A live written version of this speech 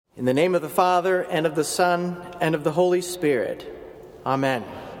In the name of the Father, and of the Son, and of the Holy Spirit. Amen.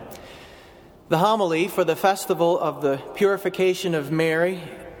 The homily for the festival of the purification of Mary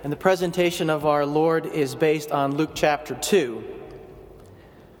and the presentation of our Lord is based on Luke chapter 2.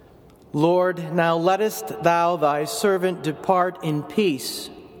 Lord, now lettest thou thy servant depart in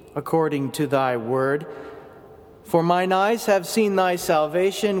peace, according to thy word. For mine eyes have seen thy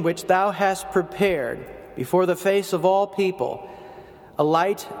salvation, which thou hast prepared before the face of all people, a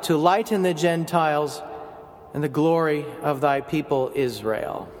light to lighten the Gentiles and the glory of thy people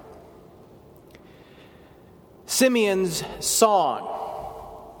Israel. Simeon's song.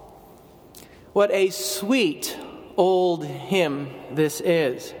 What a sweet old hymn this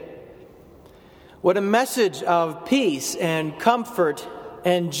is. What a message of peace and comfort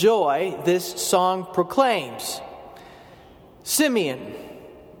and joy this song proclaims. Simeon,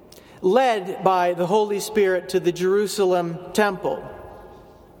 led by the Holy Spirit to the Jerusalem temple.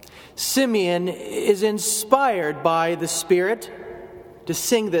 Simeon is inspired by the Spirit to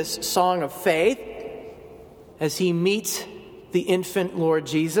sing this song of faith as he meets the infant Lord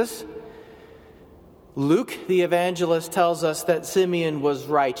Jesus. Luke, the evangelist, tells us that Simeon was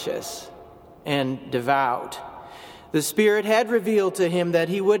righteous and devout. The Spirit had revealed to him that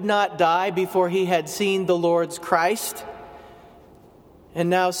he would not die before he had seen the Lord's Christ.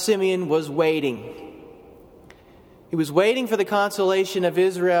 And now Simeon was waiting. He was waiting for the consolation of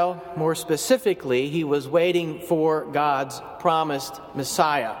Israel. More specifically, he was waiting for God's promised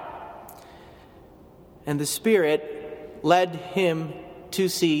Messiah. And the Spirit led him to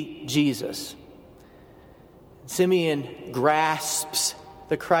see Jesus. Simeon grasps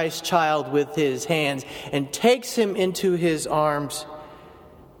the Christ child with his hands and takes him into his arms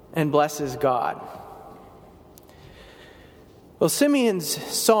and blesses God. Well, Simeon's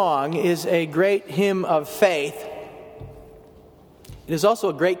song is a great hymn of faith. It is also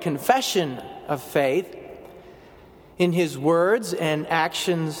a great confession of faith. In his words and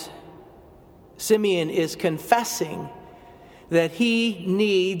actions, Simeon is confessing that he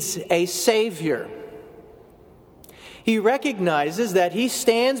needs a Savior. He recognizes that he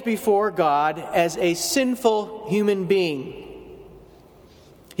stands before God as a sinful human being.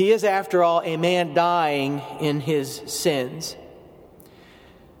 He is, after all, a man dying in his sins.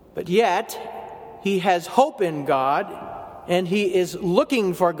 But yet, he has hope in God, and he is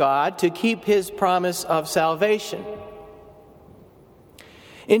looking for God to keep his promise of salvation.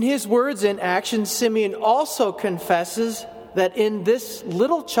 In his words and actions, Simeon also confesses that in this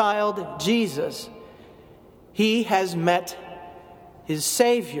little child, Jesus, he has met his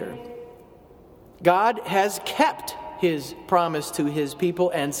Savior. God has kept his promise to his people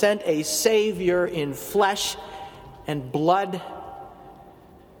and sent a Savior in flesh and blood.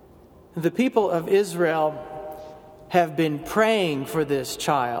 The people of Israel have been praying for this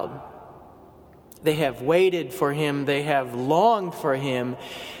child. They have waited for him. They have longed for him.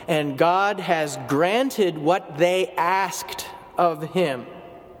 And God has granted what they asked of him.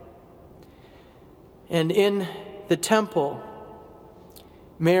 And in the temple,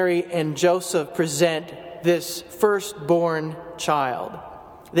 Mary and Joseph present this firstborn child.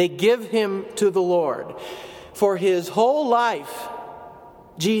 They give him to the Lord. For his whole life,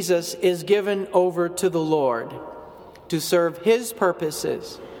 Jesus is given over to the Lord to serve his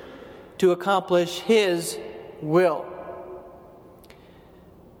purposes, to accomplish his will.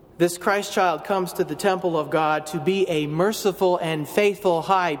 This Christ child comes to the temple of God to be a merciful and faithful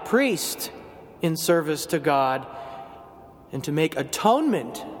high priest in service to God and to make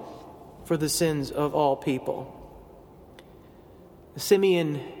atonement for the sins of all people.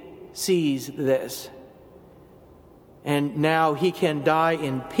 Simeon sees this, and now he can die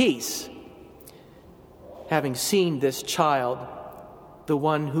in peace, having seen this child, the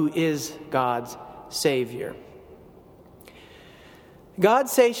one who is God's Savior.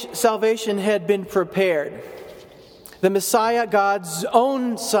 God's salvation had been prepared. The Messiah, God's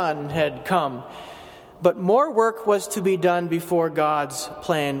own Son, had come. But more work was to be done before God's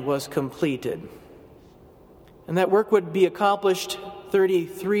plan was completed. And that work would be accomplished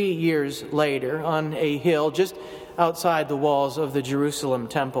 33 years later on a hill just outside the walls of the Jerusalem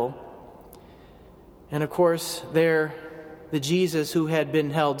temple. And of course, there, the Jesus who had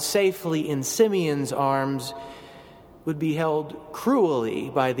been held safely in Simeon's arms would be held cruelly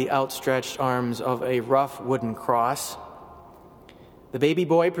by the outstretched arms of a rough wooden cross. The baby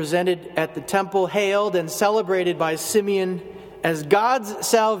boy presented at the temple, hailed and celebrated by Simeon as God's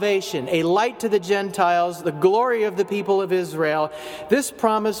salvation, a light to the Gentiles, the glory of the people of Israel. This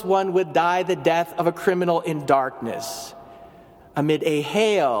promised one would die the death of a criminal in darkness, amid a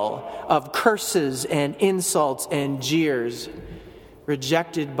hail of curses and insults and jeers,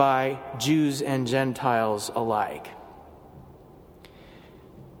 rejected by Jews and Gentiles alike.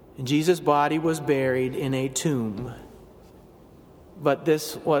 And Jesus' body was buried in a tomb, but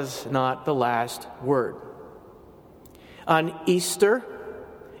this was not the last word. On Easter,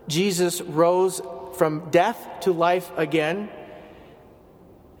 Jesus rose from death to life again.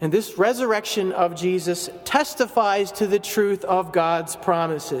 And this resurrection of Jesus testifies to the truth of God's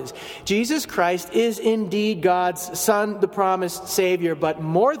promises. Jesus Christ is indeed God's Son, the promised Savior, but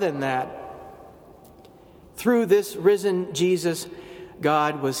more than that, through this risen Jesus,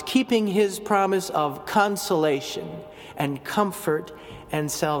 God was keeping his promise of consolation and comfort and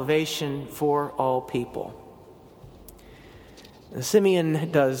salvation for all people.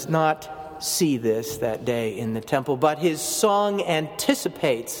 Simeon does not see this that day in the temple, but his song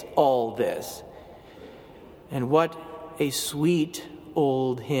anticipates all this. And what a sweet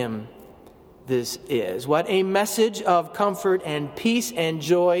old hymn this is. What a message of comfort and peace and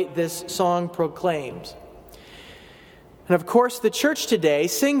joy this song proclaims. And of course, the church today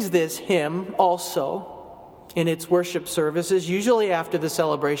sings this hymn also in its worship services, usually after the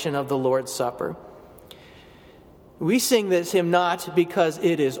celebration of the Lord's Supper. We sing this hymn not because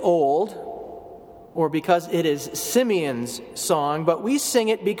it is old or because it is Simeon's song, but we sing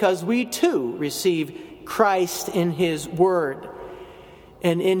it because we too receive Christ in his word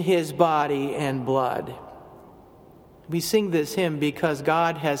and in his body and blood. We sing this hymn because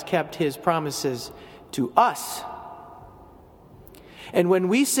God has kept his promises to us. And when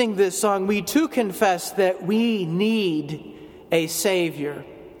we sing this song, we too confess that we need a Savior.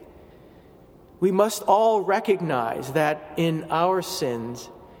 We must all recognize that in our sins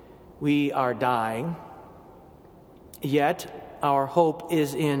we are dying, yet our hope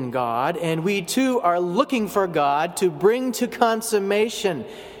is in God, and we too are looking for God to bring to consummation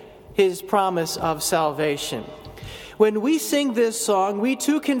his promise of salvation. When we sing this song, we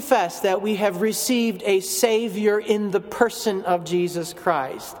too confess that we have received a Savior in the person of Jesus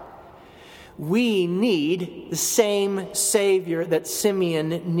Christ. We need the same Savior that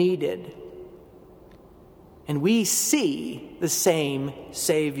Simeon needed. And we see the same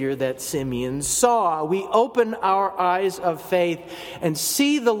Savior that Simeon saw. We open our eyes of faith and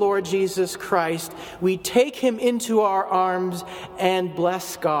see the Lord Jesus Christ. We take him into our arms and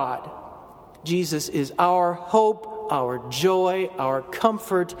bless God. Jesus is our hope, our joy, our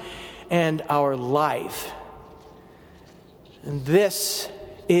comfort, and our life. And this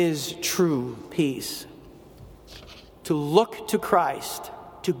is true peace. To look to Christ,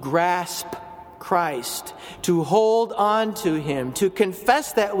 to grasp Christ, to hold on to him, to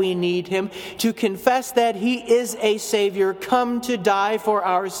confess that we need him, to confess that he is a Savior come to die for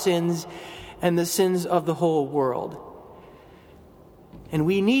our sins and the sins of the whole world. And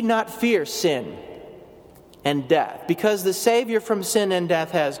we need not fear sin and death, because the Savior from sin and death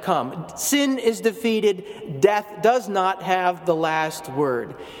has come. Sin is defeated. Death does not have the last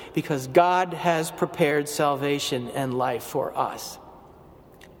word, because God has prepared salvation and life for us.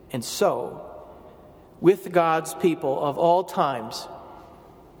 And so, with God's people of all times,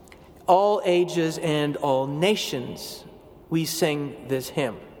 all ages, and all nations, we sing this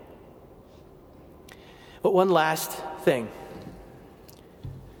hymn. But one last thing.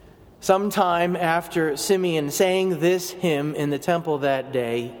 Sometime after Simeon sang this hymn in the temple that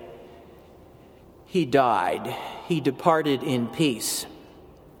day, he died. He departed in peace.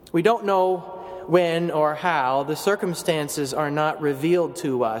 We don't know when or how. The circumstances are not revealed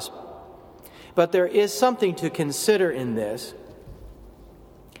to us. But there is something to consider in this.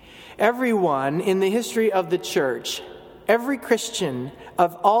 Everyone in the history of the church, every Christian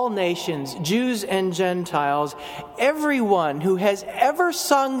of all nations, Jews and Gentiles, everyone who has ever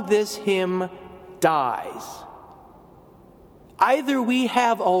sung this hymn dies. Either we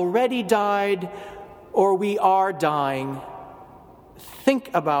have already died or we are dying.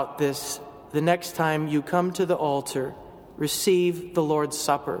 Think about this the next time you come to the altar, receive the Lord's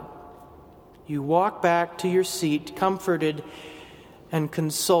Supper. You walk back to your seat comforted and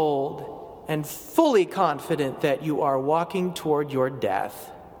consoled and fully confident that you are walking toward your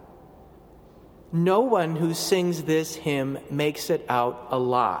death. No one who sings this hymn makes it out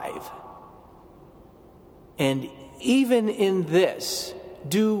alive. And even in this,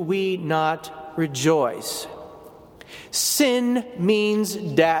 do we not rejoice? Sin means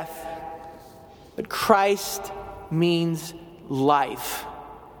death, but Christ means life.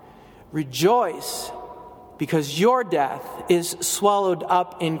 Rejoice, because your death is swallowed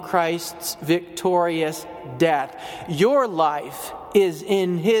up in Christ's victorious death. Your life is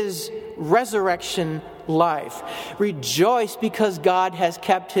in his resurrection life. Rejoice because God has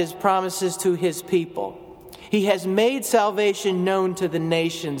kept his promises to his people. He has made salvation known to the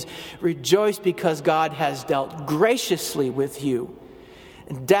nations. Rejoice because God has dealt graciously with you.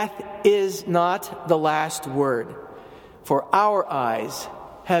 Death is not the last word, for our eyes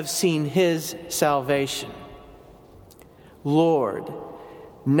have seen his salvation. Lord,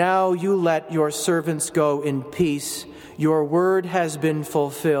 now you let your servants go in peace. Your word has been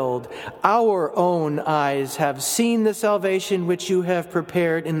fulfilled. Our own eyes have seen the salvation which you have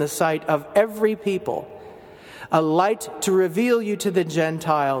prepared in the sight of every people, a light to reveal you to the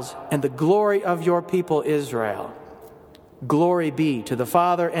Gentiles and the glory of your people Israel. Glory be to the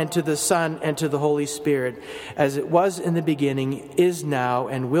Father, and to the Son, and to the Holy Spirit, as it was in the beginning, is now,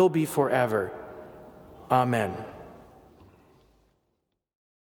 and will be forever. Amen.